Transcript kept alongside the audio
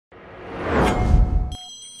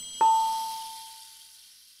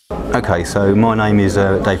Okay, so my name is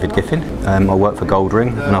David Giffin. I work for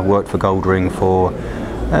Golldring, and I've worked for Golldring for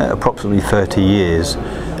approximately 30 years.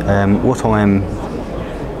 What I am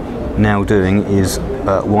now doing is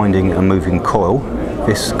winding a moving coil.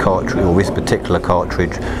 This cartridge, or this particular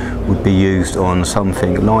cartridge, would be used on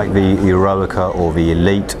something like the Eroica or the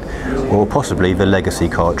Elite, or possibly the Legacy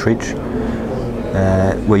cartridge.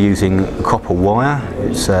 We're using copper wire.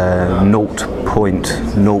 It's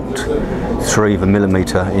 0.03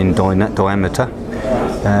 millimeter in diameter.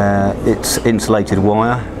 It's insulated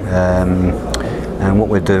wire, and what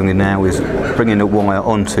we're doing now is bringing the wire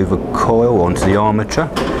onto the coil, onto the armature,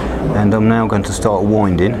 and I'm now going to start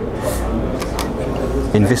winding.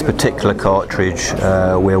 In this particular cartridge,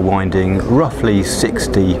 we're winding roughly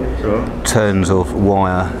 60 turns of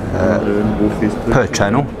wire per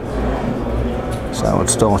channel. So I'd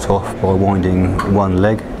start off by winding one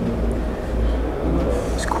leg.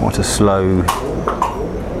 It's quite a slow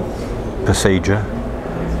procedure.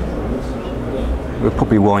 We're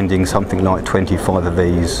probably winding something like 25 of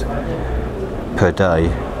these per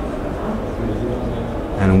day,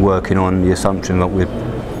 and working on the assumption that we'd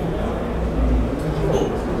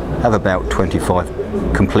have about 25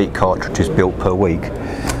 complete cartridges built per week.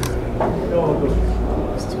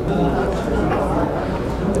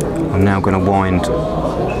 I'm now going to wind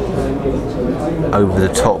over the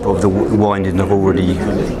top of the winding I've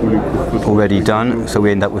already done, so we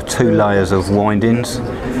end up with 2 layers of windings.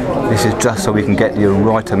 This is just so we can get the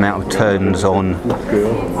right amount of turns on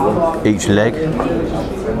each leg.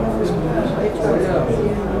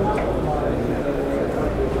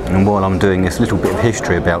 And while I'm doing this, a little bit of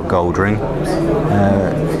history about Golldring.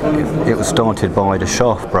 It was started by the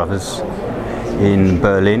Shaft brothers in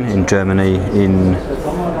Berlin, in Germany, in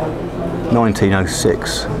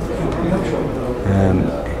 1906.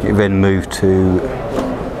 It then moved to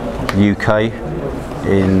the UK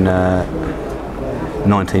in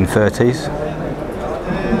 1930s.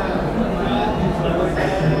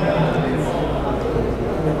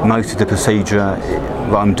 Most of the procedure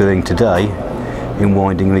that I'm doing today in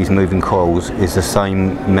winding these moving coils is the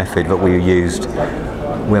same method that we used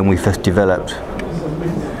when we first developed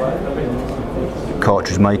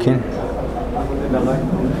cartridge making.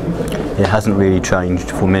 It hasn't really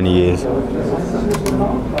changed for many years.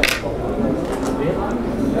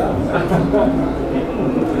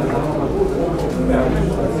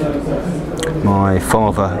 My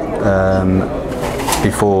father,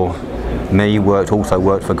 before me, also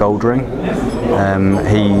worked for Golldring.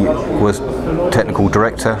 He was technical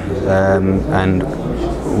director and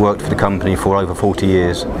worked for the company for over 40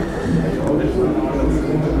 years.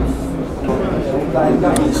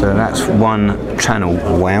 So that's one channel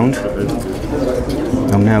wound.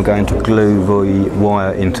 I'm now going to glue the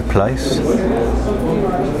wire into place.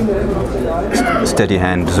 Steady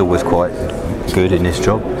hand is always quite good in this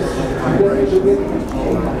job.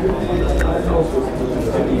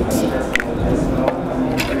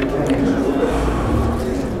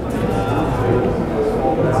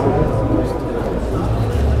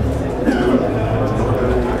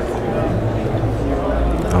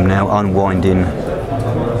 I'm now unwinding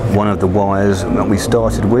one of the wires that we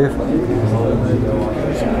started with.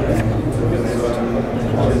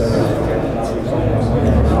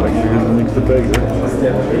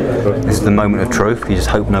 This is the moment of truth. You just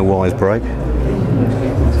hope no wires break.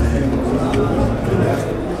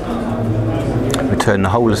 We turn the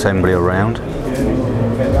whole assembly around.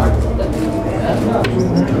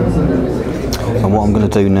 And what I'm going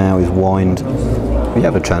to do now is wind the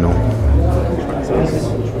other channel.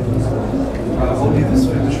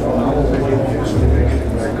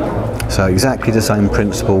 So exactly the same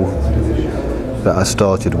principle that I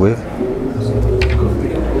started with.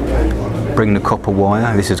 Bring the copper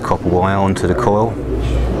wire, this is copper wire, onto the coil.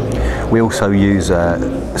 We also use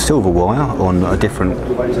silver wire on a different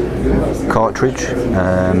cartridge.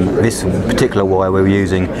 This particular wire we're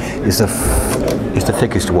using is the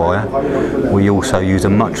thickest wire. We also use a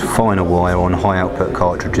much finer wire on high output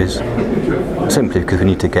cartridges, simply because we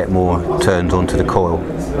need to get more turns onto the coil.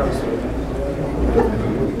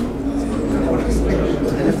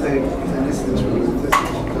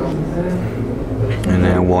 And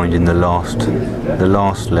now winding the last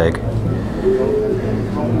leg.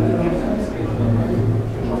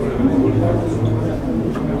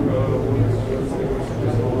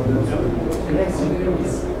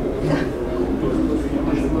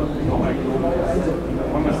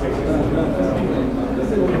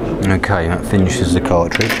 Okay, that finishes the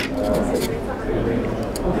cartridge.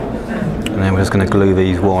 And then we're just going to glue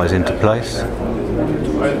these wires into place.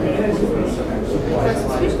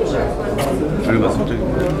 Was hast du denn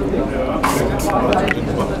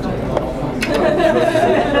gemacht?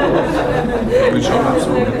 I'm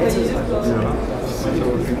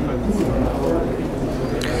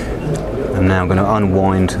now going to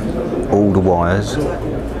unwind all the wires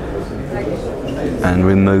and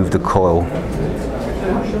remove the coil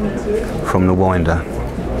from the winder.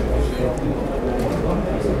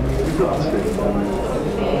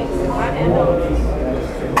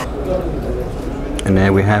 And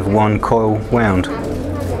there we have one coil wound.